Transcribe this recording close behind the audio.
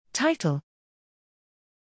Title: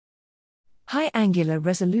 High Angular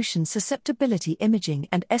Resolution Susceptibility Imaging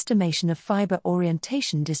and Estimation of Fiber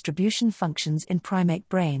Orientation Distribution Functions in Primate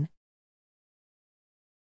Brain.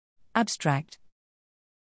 Abstract: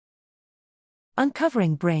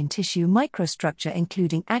 Uncovering brain tissue microstructure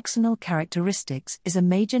including axonal characteristics is a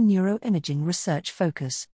major neuroimaging research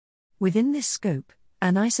focus. Within this scope,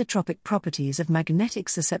 anisotropic properties of magnetic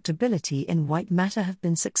susceptibility in white matter have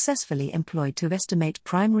been successfully employed to estimate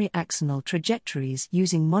primary axonal trajectories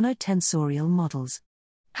using monotensorial models.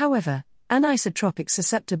 However, anisotropic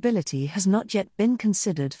susceptibility has not yet been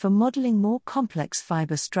considered for modeling more complex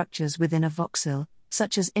fiber structures within a voxel,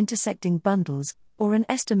 such as intersecting bundles, or an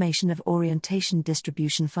estimation of orientation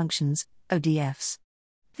distribution functions, ODFs.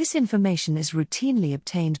 This information is routinely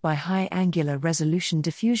obtained by high angular resolution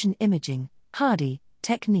diffusion imaging, HARDI,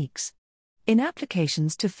 techniques. In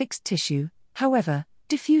applications to fixed tissue, however,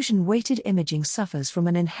 diffusion-weighted imaging suffers from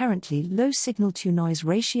an inherently low signal-to-noise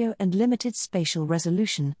ratio and limited spatial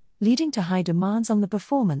resolution, leading to high demands on the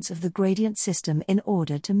performance of the gradient system in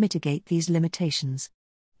order to mitigate these limitations.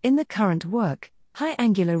 In the current work, high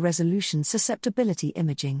angular resolution susceptibility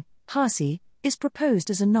imaging, HARSI, is proposed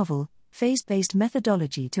as a novel, phase-based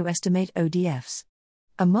methodology to estimate ODFs.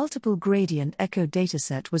 A multiple gradient echo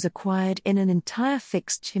dataset was acquired in an entire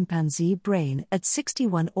fixed chimpanzee brain at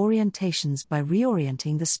 61 orientations by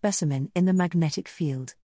reorienting the specimen in the magnetic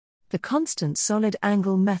field. The constant solid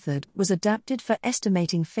angle method was adapted for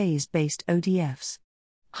estimating phase-based ODFs.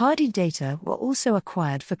 HARDI data were also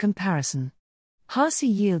acquired for comparison. HARSI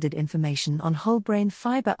yielded information on whole brain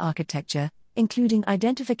fiber architecture, including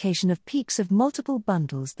identification of peaks of multiple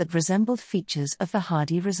bundles that resembled features of the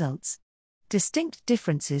HARDI results. Distinct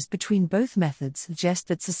differences between both methods suggest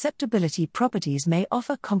that susceptibility properties may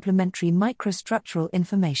offer complementary microstructural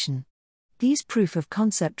information. These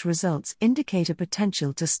proof-of-concept results indicate a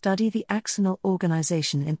potential to study the axonal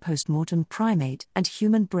organization in postmortem primate and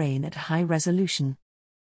human brain at high resolution.